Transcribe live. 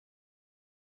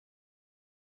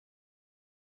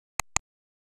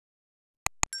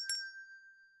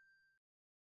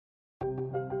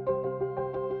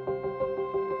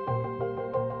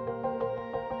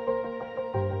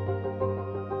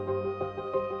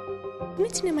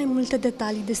Spuneți-ne mai multe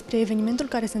detalii despre evenimentul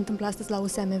care se întâmplă astăzi la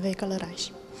Usamv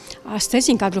Călărași.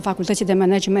 Astăzi, în cadrul Facultății de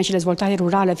Management și Dezvoltare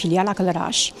Rurală, filiala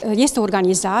Călărași, este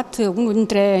organizat unul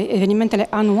dintre evenimentele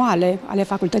anuale ale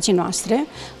facultății noastre,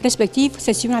 respectiv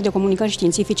sesiunea de comunicări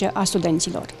științifice a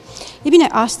studenților. Ei bine,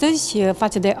 astăzi,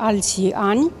 față de alți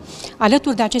ani,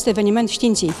 alături de acest eveniment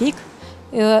științific,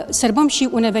 sărbăm și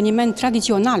un eveniment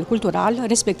tradițional, cultural,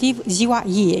 respectiv Ziua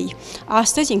Iei.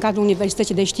 Astăzi, în cadrul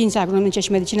Universității de Științe Agronomice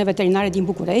și Medicină Veterinare din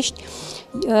București,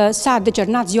 s-a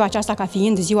decernat ziua aceasta ca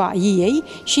fiind Ziua Iei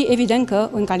și evident că,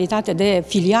 în calitate de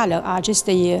filială a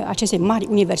acestei mari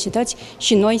universități,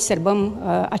 și noi sărbăm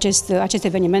acest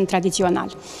eveniment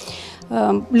tradițional.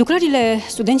 Lucrările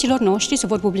studenților noștri se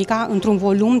vor publica într-un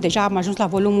volum, deja am ajuns la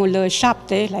volumul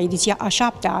 7, la ediția a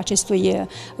 7-a acestui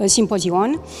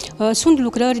simpozion. Sunt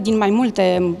lucrări din mai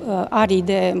multe arii,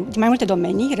 din mai multe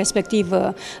domenii, respectiv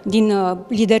din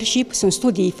leadership, sunt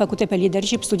studii făcute pe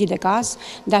leadership, studii de caz,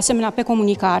 de asemenea pe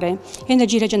comunicare,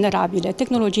 energii regenerabile,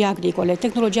 tehnologie agricole,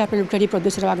 tehnologia prelucrării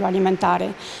produselor agroalimentare,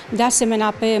 de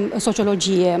asemenea pe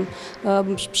sociologie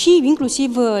și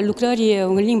inclusiv lucrări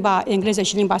în limba engleză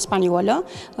și limba spaniolă,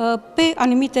 pe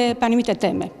anumite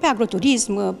teme, pe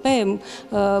agroturism, pe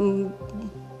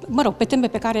teme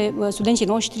pe care studenții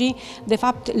noștri, de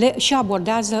fapt, le și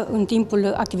abordează în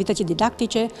timpul activității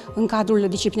didactice, în cadrul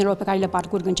disciplinelor pe care le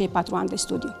parcurg în cei 4 ani de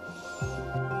studiu.